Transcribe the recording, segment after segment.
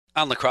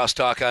On the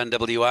crosstalk on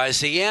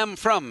WICM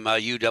from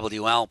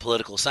UWL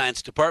Political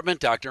Science Department,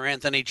 Dr.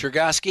 Anthony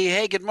Chergosky.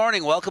 Hey, good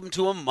morning. Welcome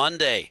to a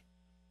Monday.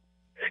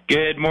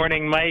 Good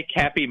morning, Mike.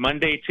 Happy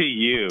Monday to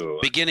you.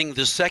 Beginning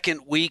the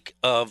second week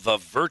of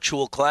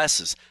virtual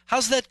classes.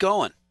 How's that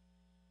going?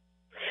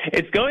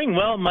 It's going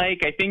well,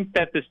 Mike. I think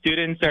that the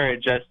students are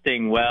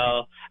adjusting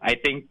well. I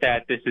think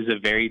that this is a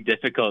very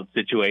difficult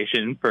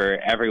situation for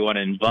everyone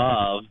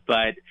involved.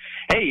 But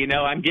hey,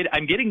 I'm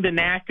getting the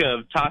knack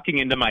of talking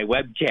into my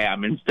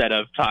webcam instead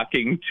of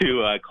talking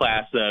to a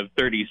class of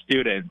 30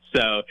 students.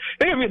 So I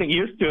think I'm getting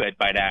used to it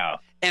by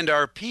now. And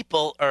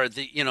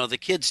the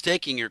kids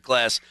taking your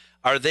class,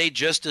 are they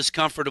just as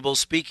comfortable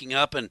speaking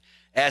up and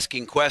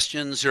asking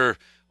questions or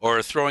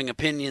throwing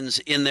opinions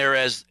in there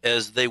as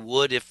they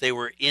would if they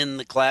were in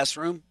the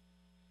classroom?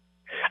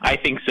 I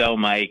think so,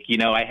 Mike.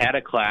 I had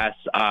a class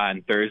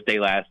on Thursday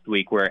last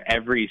week where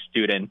every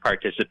student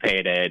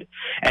participated.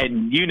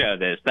 And you know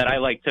this, that I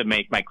like to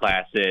make my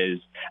classes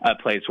a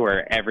place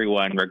where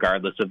everyone,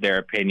 regardless of their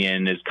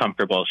opinion, is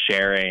comfortable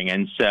sharing.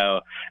 And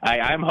so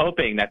I'm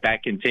hoping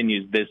that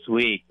continues this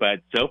week,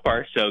 but so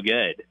far, so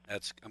good.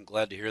 I'm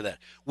glad to hear that.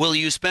 Will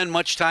you spend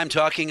much time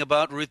talking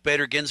about Ruth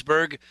Bader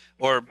Ginsburg,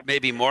 or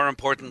maybe more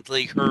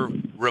importantly, her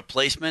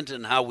replacement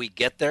and how we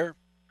get there?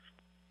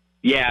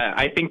 Yeah,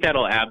 I think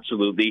that'll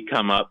absolutely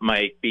come up,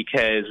 Mike,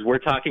 because we're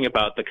talking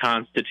about the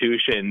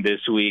Constitution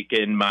this week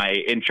in my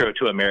Intro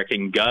to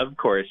American Gov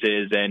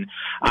courses. And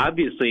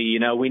obviously,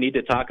 we need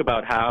to talk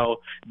about how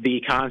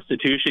the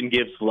Constitution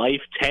gives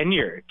life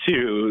tenure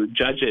to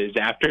judges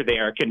after they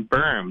are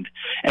confirmed.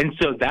 And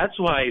so that's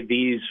why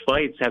these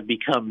fights have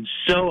become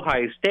so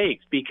high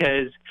stakes,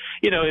 because,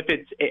 if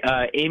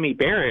it's Amy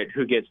Barrett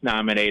who gets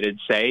nominated,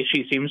 say,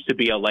 she seems to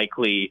be a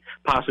likely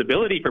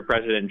possibility for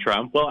President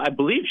Trump. Well, I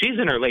believe she's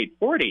in her late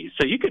 40s.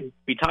 So you could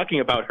be talking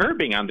about her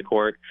being on the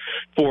court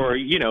for,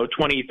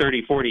 20,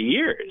 30, 40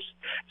 years.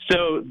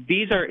 So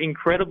these are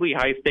incredibly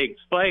high stakes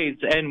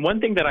fights. And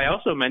one thing that I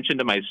also mentioned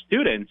to my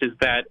students is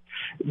that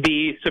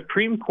the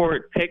Supreme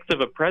Court picks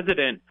of a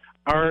president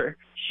are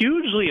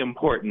hugely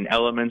important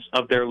elements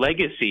of their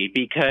legacy,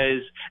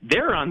 because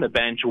they're on the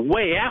bench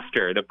way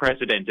after the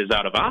president is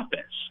out of office.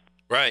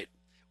 Right.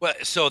 Well,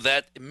 so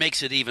that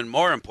makes it even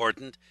more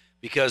important,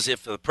 because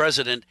if the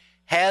president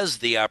has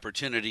the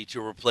opportunity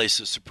to replace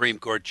a Supreme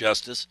Court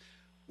justice,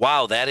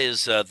 wow,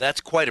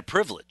 that's quite a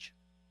privilege.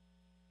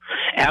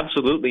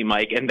 Absolutely,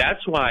 Mike. And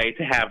that's why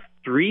to have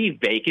 3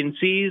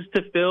 vacancies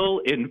to fill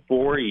in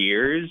 4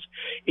 years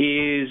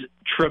is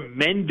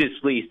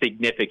tremendously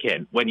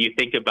significant when you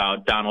think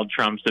about Donald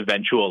Trump's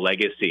eventual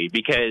legacy,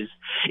 because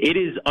it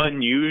is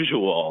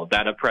unusual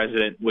that a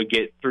president would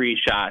get 3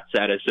 shots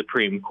at a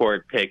Supreme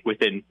Court pick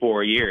within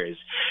 4 years.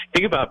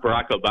 Think about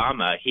Barack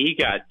Obama. He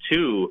got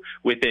 2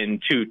 within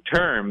 2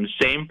 terms.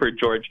 Same for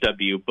George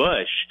W.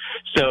 Bush.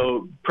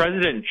 So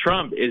President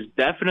Trump is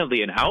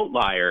definitely an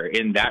outlier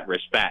in that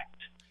respect.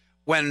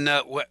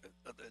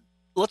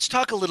 Let's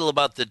talk a little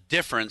about the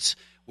difference.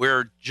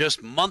 We're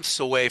just months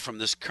away from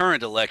this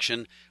current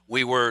election.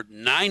 We were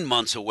 9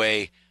 months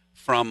away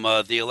from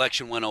the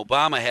election when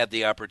Obama had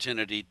the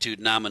opportunity to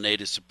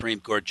nominate a Supreme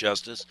Court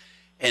justice.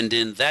 And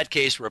in that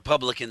case,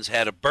 Republicans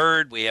had a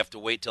bird. We have to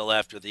wait till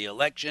after the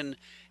election.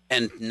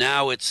 And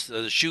now it's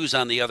the shoes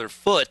on the other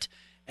foot.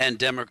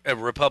 And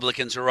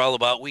Republicans are all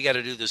about, we got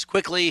to do this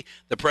quickly.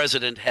 The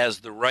president has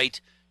the right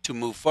to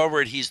move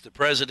forward. He's the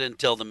president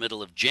till the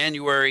middle of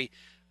January.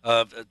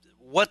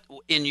 What,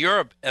 in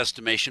your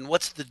estimation,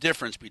 what's the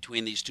difference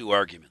between these two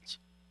arguments?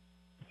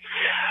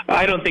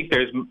 I don't think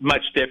there's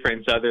much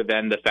difference other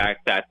than the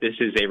fact that this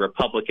is a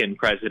Republican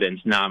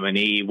president's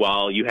nominee,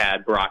 while you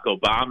had Barack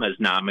Obama's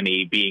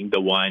nominee being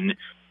the one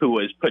who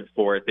was put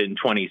forth in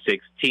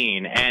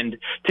 2016. And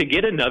to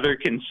get another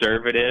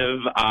conservative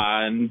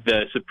on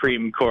the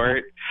Supreme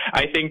Court,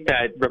 I think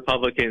that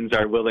Republicans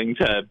are willing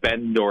to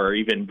bend or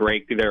even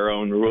break their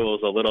own rules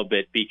a little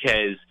bit,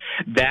 because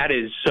that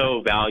is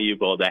so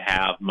valuable to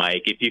have,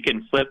 Mike. If you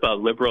can flip a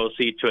liberal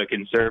seat to a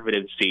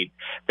conservative seat,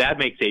 that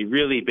makes a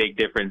really big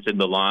difference in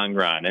the long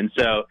run. And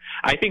so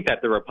I think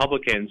that the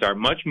Republicans are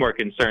much more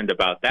concerned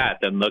about that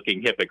than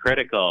looking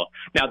hypocritical.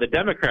 Now, the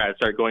Democrats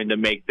are going to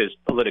make this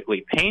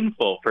politically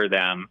painful for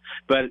them.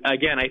 But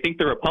again, I think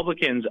the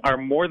Republicans are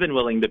more than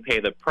willing to pay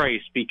the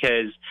price,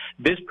 because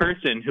this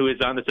person who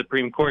is on the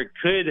Supreme Court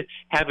could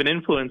have an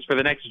influence for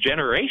the next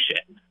generation.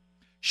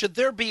 Should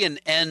there be an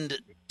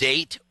end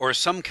date or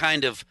some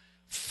kind of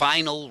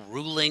final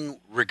ruling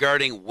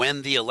regarding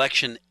when the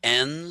election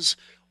ends?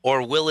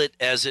 Or will it,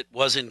 as it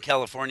was in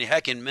California,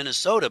 heck, in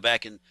Minnesota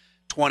back in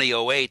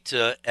 2008,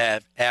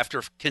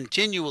 after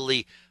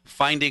continually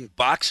finding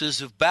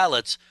boxes of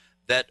ballots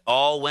that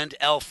all went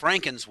Al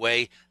Franken's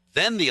way,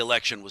 then the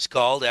election was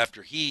called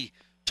after he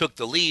took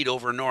the lead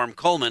over Norm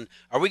Coleman.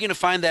 Are we going to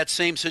find that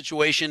same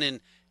situation in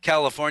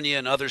California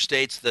and other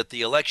states, that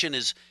the election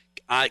is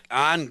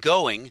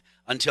ongoing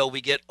until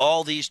we get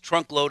all these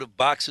trunkload of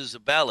boxes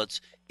of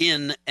ballots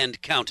in and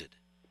counted?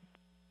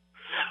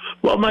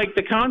 Well, Mike,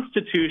 the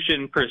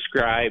Constitution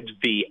prescribes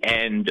the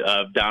end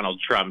of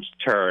Donald Trump's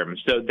term,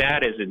 so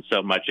that isn't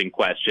so much in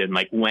question,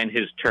 like when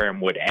his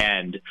term would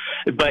end.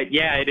 But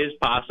yeah, it is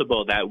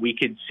possible that we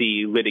could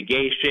see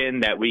litigation,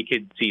 that we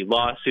could see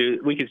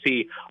lawsuits, we could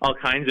see all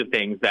kinds of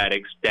things that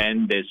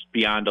extend this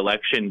beyond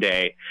Election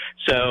Day.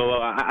 So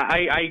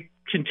I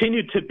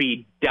continue to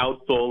be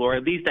doubtful, or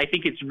at least I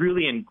think it's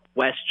really in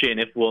question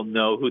if we'll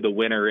know who the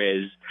winner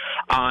is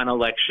on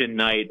election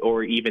night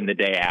or even the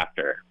day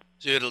after.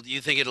 So you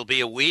think it'll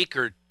be a week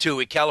or 2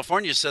 weeks?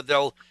 California said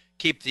they'll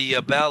keep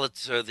the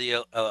ballots or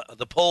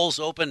the polls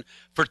open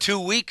for 2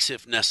 weeks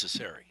if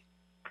necessary.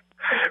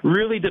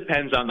 Really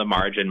depends on the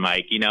margin,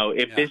 Mike. You know,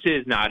 if this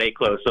is not a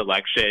close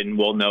election,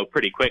 we'll know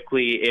pretty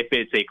quickly. If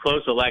it's a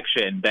close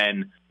election,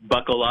 then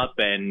buckle up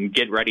and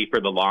get ready for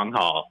the long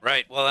haul.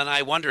 Right. Well, and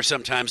I wonder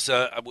sometimes,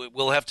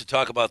 we'll have to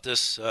talk about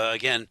this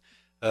again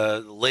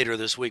later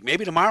this week,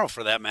 maybe tomorrow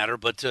for that matter.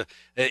 But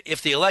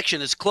if the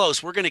election is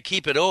close, we're going to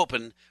keep it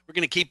open. We're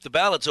going to keep the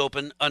ballots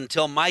open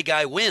until my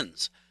guy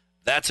wins.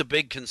 That's a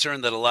big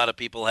concern that a lot of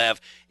people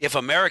have. If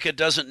America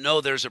doesn't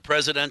know there's a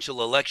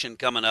presidential election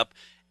coming up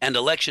and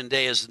Election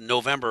Day is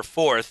November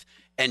 4th,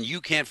 and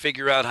you can't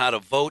figure out how to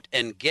vote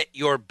and get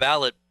your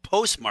ballot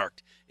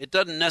postmarked, it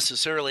doesn't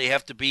necessarily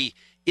have to be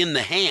in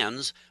the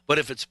hands, but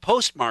if it's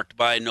postmarked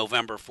by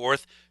November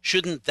 4th,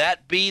 shouldn't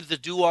that be the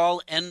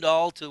do-all,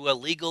 end-all to a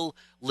legal,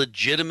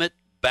 legitimate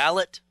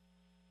ballot?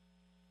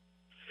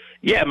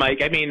 Yeah,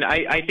 Mike. I mean,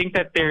 I think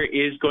that there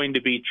is going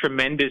to be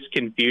tremendous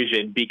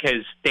confusion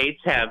because states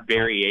have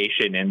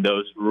variation in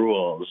those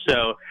rules.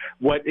 So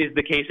what is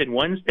the case in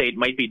one state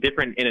might be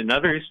different in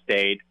another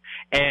state.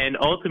 And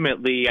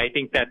ultimately, I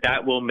think that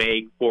that will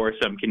make for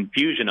some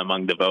confusion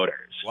among the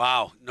voters.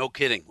 Wow, no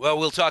kidding. Well,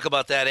 we'll talk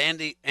about that.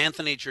 Anthony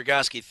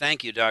Chergosky,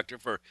 thank you, Doctor,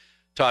 for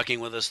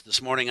talking with us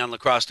this morning on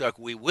Lacrosse Talk.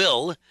 We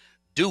will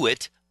do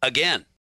it again.